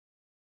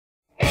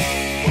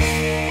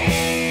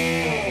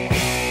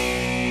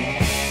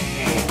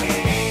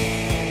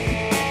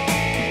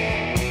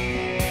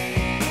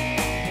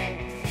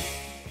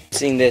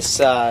using this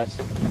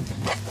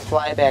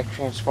flyback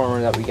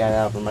transformer that we got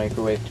out of a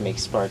microwave to make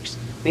sparks.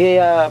 We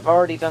have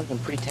already done some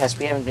pre-tests.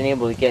 We haven't been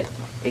able to get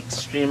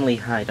extremely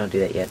high. Don't do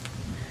that yet.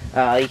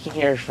 You can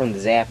hear from the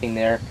zapping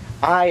there.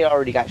 I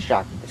already got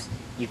shocked with this.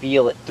 You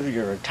feel it through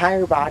your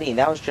entire body, and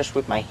that was just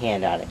with my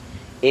hand on it.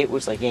 It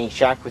was like getting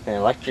shocked with an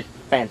electric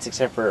fence,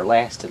 except for it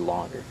lasted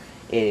longer.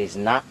 It is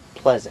not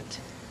pleasant.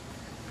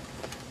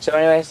 So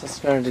anyways, let's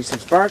go and do some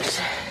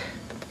sparks.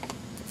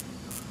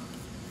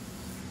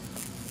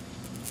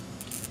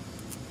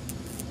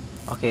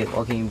 Okay,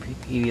 well, can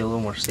you be a little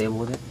more stable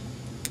with it?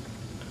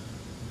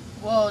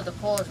 Whoa, the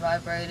pole is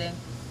vibrating.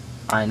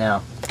 I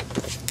know.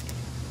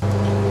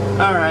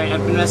 Alright,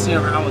 I've been messing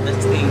around with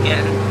this thing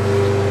again.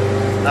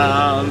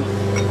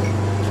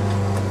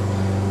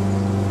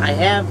 I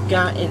have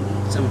gotten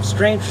some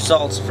strange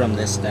results from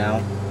this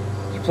now.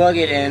 You plug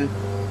it in,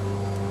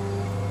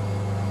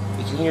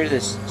 you can hear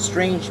this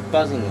strange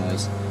buzzing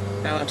noise.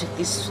 Now I'm going to take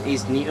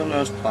these needle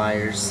nose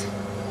pliers,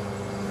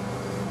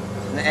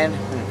 and then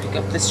I'm going to pick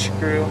up this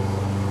screw.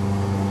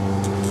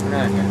 Put it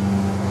on here.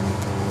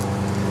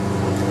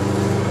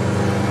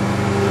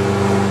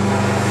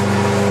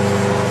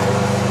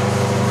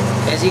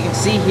 As you can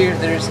see here,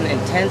 there's an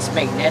intense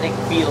magnetic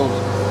field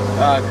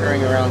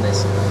occurring around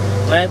this.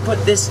 When I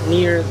put this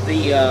near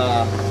the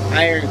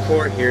iron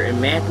cord here, it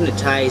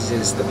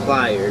magnetizes the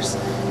pliers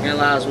and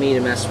allows me to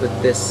mess with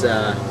this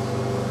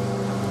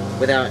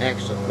without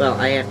actually, well,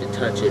 I have to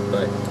touch it,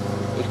 but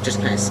it just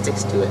kind of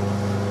sticks to it.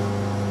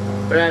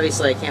 But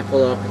obviously I can't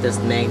pull it off because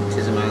the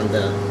magnetism on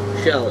the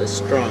shell is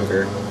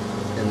stronger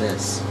than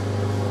this.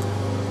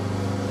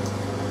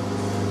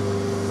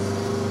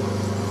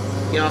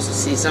 You can also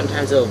see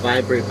sometimes it'll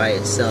vibrate by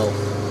itself.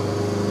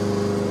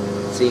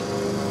 See?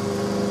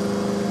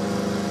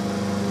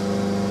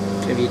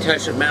 If you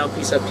touch a metal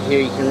piece up to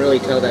here, you can really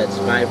tell that it's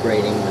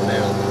vibrating the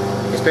metal.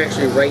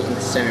 Especially right in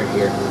the center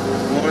here.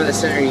 The more in the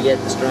center you get,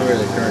 the stronger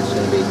the current's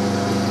going to be.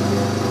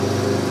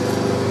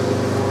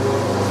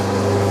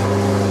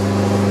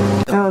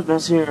 I was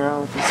messing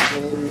around with this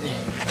again.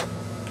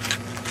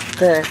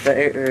 Then after I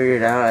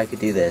figured out I could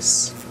do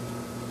this.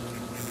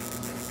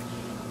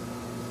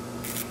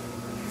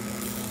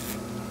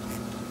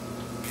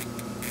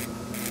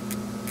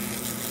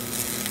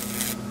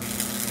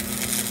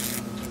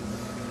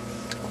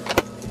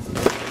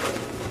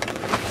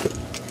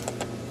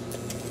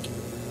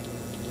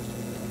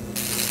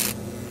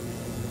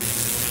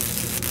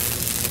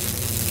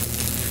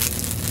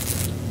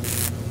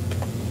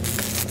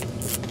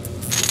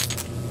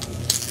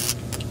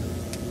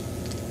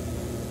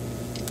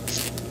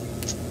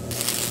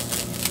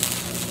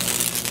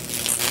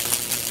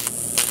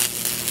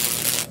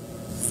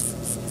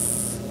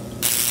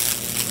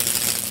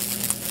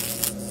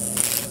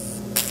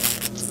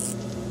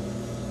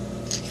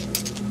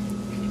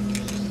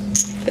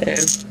 There.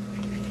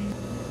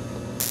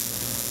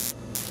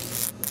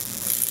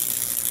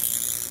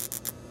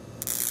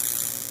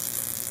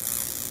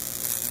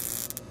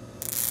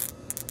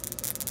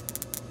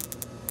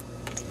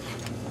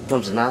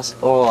 Becomes an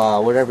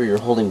whatever you're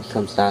holding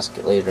becomes an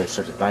oscillator and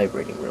starts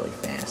vibrating really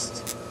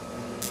fast.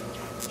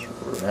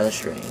 It's rather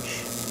strange.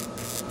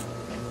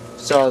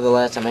 So the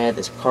last time I had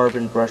this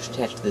carbon brush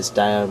attached to this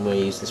diode, I'm going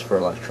to use this for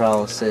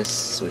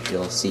electralysis, which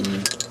you'll see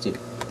too.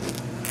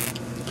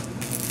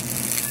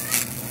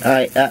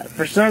 Alright,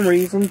 for some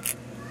reason,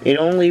 it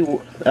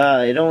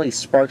only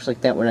sparks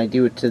like that when I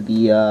do it to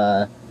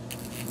the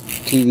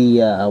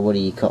what do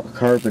you call it,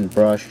 carbon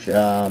brush,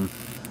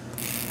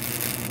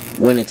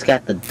 when it's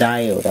got the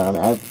diode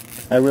on.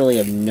 I really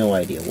have no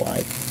idea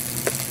why.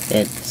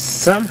 And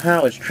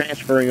somehow it's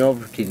transferring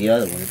over to the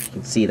other one, if you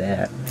can see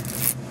that.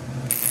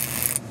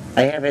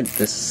 I haven't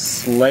the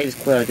slightest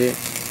clue how to do it.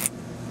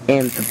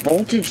 And the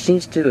voltage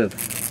seems to have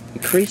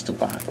increased a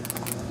lot.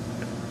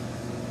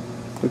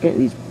 We're getting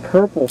these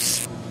purple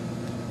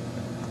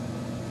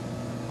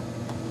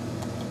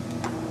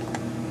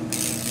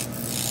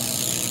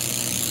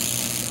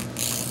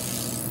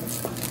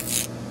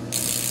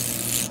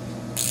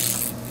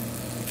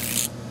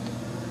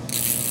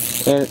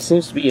and it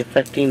seems to be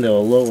affecting the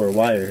lower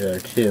wire there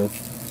too.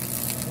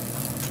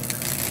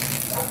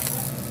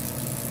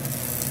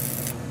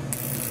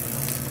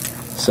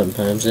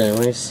 Sometimes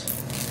anyways.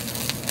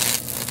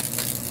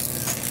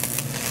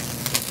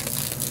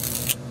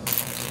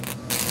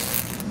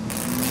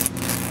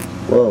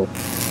 Whoa.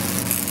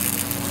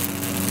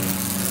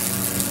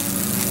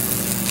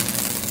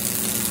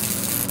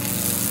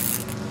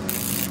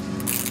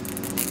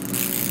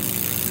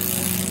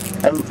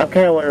 I'm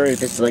kind of wondering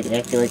if it's like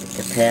acting like a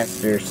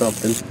capacitor or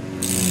something.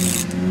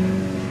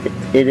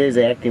 It is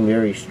acting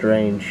very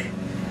strange.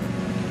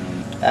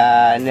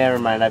 Never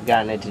mind, I've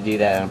gotten it to do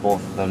that on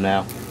both of them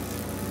now.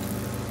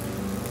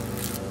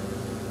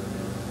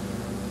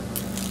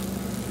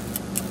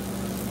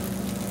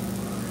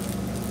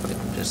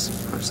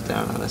 Just press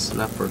down on this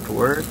enough for it to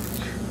work.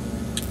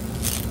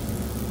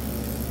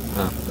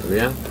 Oh, there we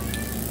go.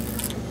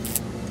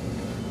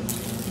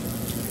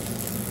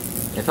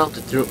 I felt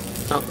it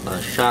felt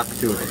a shock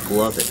through my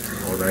glove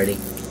already.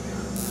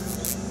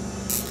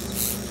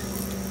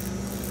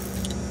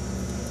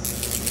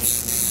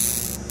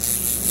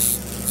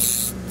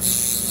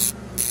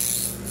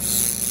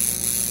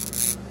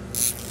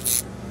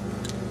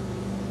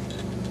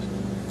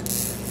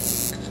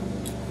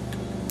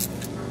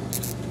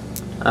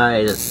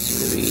 I don't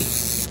seem to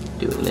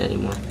be doing that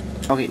anymore.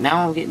 Okay,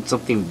 now I'm getting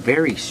something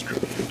very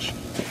strange.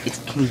 It's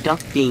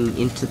conducting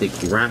into the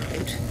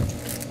ground.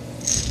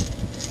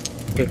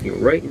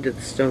 Conducting right into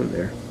the stone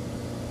there.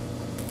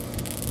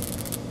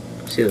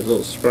 See those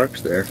little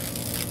sparks there?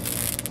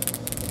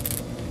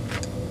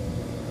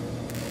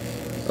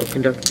 I'll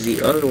conduct to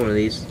the other one of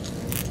these.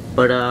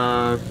 But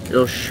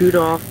it'll shoot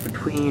off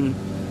between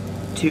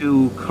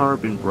two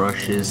carbon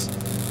brushes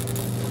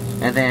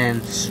and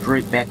then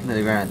straight back into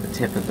the ground at the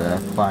tip of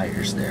the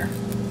pliers there.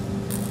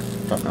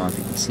 Don't know if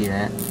you can see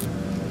that.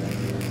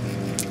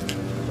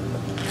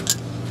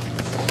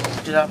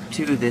 Hooked it up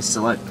to this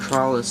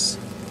electralysis.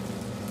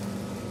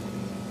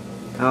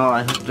 Oh,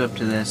 I hooked it up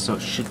to this, so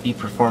it should be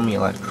performing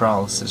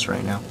electralysis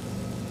right now.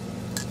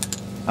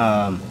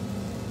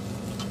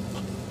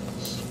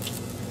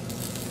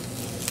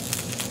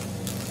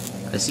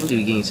 I seem to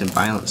be getting some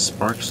violent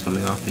sparks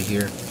coming off of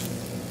here.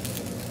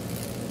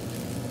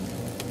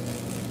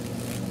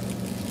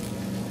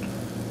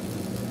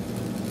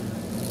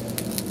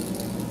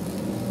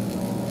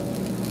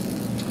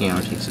 You know,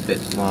 it takes a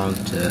bit long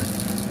to...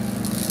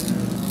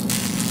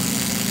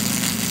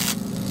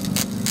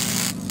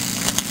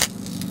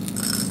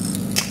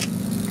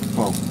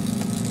 Whoa.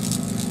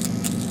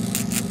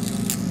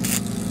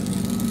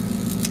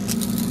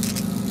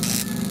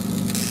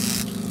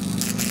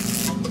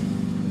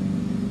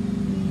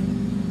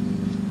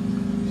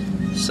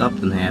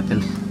 Something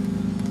happened.